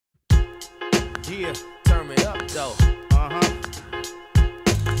Yeah, turn me up though.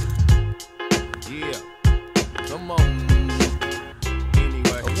 Yeah, come on.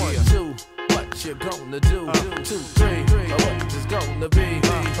 Anyway, one, two, what you gonna do? 2, 3, what it's gonna be?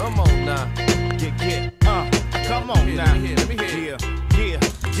 Come on now, get. Come on now. Let me hear. Yeah,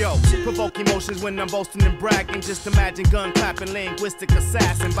 yo, provoke emotions when I'm boasting and bragging. Just imagine gun clapping, linguistic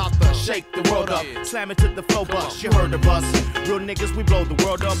assassin, about to shake the world up, slam it to the flow bus. You heard of us, real niggas, we blow the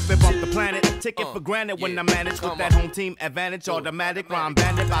world up, live off the planet. Take it for granted when I manage with that home team advantage, automatic rhyme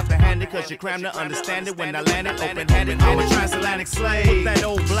bandit, about to hand it, cause you cram to understand it. When I land it, open-handed, I'm a transatlantic slave. With that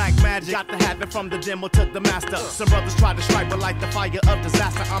old black magic, got to have it from the demo to the master. Some brothers try to strike, but like the fire of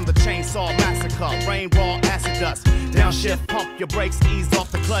disaster, I'm the chainsaw massacre. Rain, raw, acid dust, downshift, pump your brakes, ease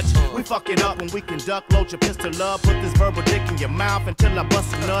off the clutch. We fuck it up when we conduct, load your pistol up, put this verbal dick in your mouth until I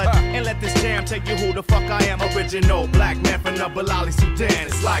bust a nut, and let this jam tell you who the fuck I am. Original black man from the Balali, Sudan.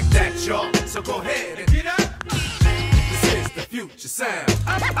 It's like that, y'all. So go ahead and get up. This is the future sound.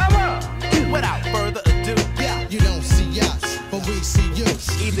 Without further ado, You don't see us, but we see you.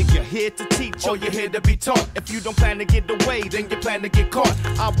 either you're here to teach or you're here to be taught. If you don't plan to get away, then you plan to get caught.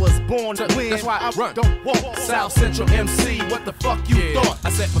 I was born to win, that's why I run. Don't walk. South Central MC, what the fuck you thought? I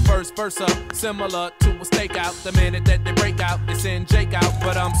set my first verse up, similar to a stakeout. The minute that they break out, they send Jake out.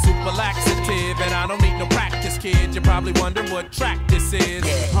 But I'm super laxative and I don't need no practice, kid. You're probably wondering what track this is.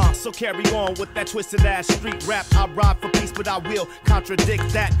 So carry on with that twisted ass street rap. I ride for peace, but I will contradict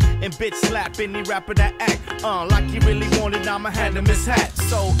that and bitch slap any rapper that act like you really want it. I'ma hand him his hat.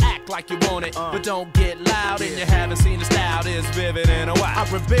 So act like you want it, but don't get loud. And you haven't seen the style this vivid in a while. I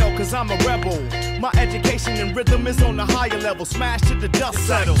rebel cause I'm a rebel. My education and rhythm is on a higher level. Smash to the dust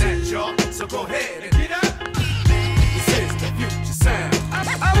settle. Like that, y'all. So go ahead and get up. This is the future sound.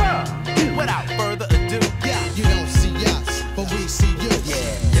 Without further ado, You don't see us, but we see you.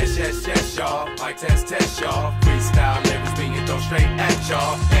 Yes, y'all. Mic test, y'all. Freestyle lyrics being thrown straight at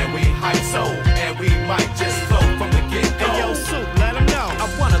y'all. And we hype so, and we might just flow from the get-go. Hey, yo, Soup, let them know.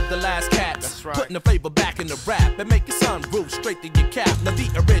 I'm one of the last cats, putting the flavor back in the rap and make your sunroof straight to your cap. Now the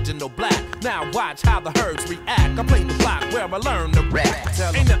original black. Now watch how the herds react. I play the block where I learn to rap.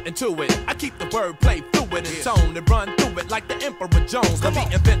 Ain't nothing to it. I keep the wordplay fluid in tone and run through it like the Emperor Jones. The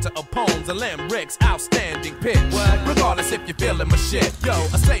inventor of poems and limericks, outstanding pitch. Regardless if you're feeling my shit, yo,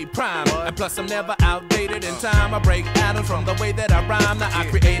 I stay prime, and plus I'm never outdated in time. I break atoms from the way that I rhyme. Now I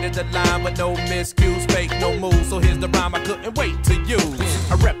created the line with no miscues, fake no moves. So here's the rhyme I couldn't wait to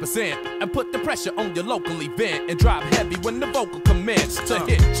use. I represent and put the pressure on your local event and drop heavy when the vocal commence to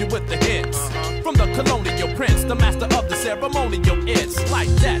hit you with the hits from the colonial prince, the master of the ceremonial. It's like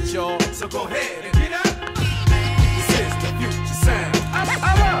that, y'all. So go ahead and get up. This is the future sound.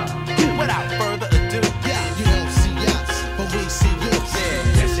 Without further ado, You don't see us, but we see you.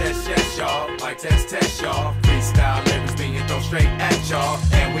 yes, y'all. Mic test, y'all.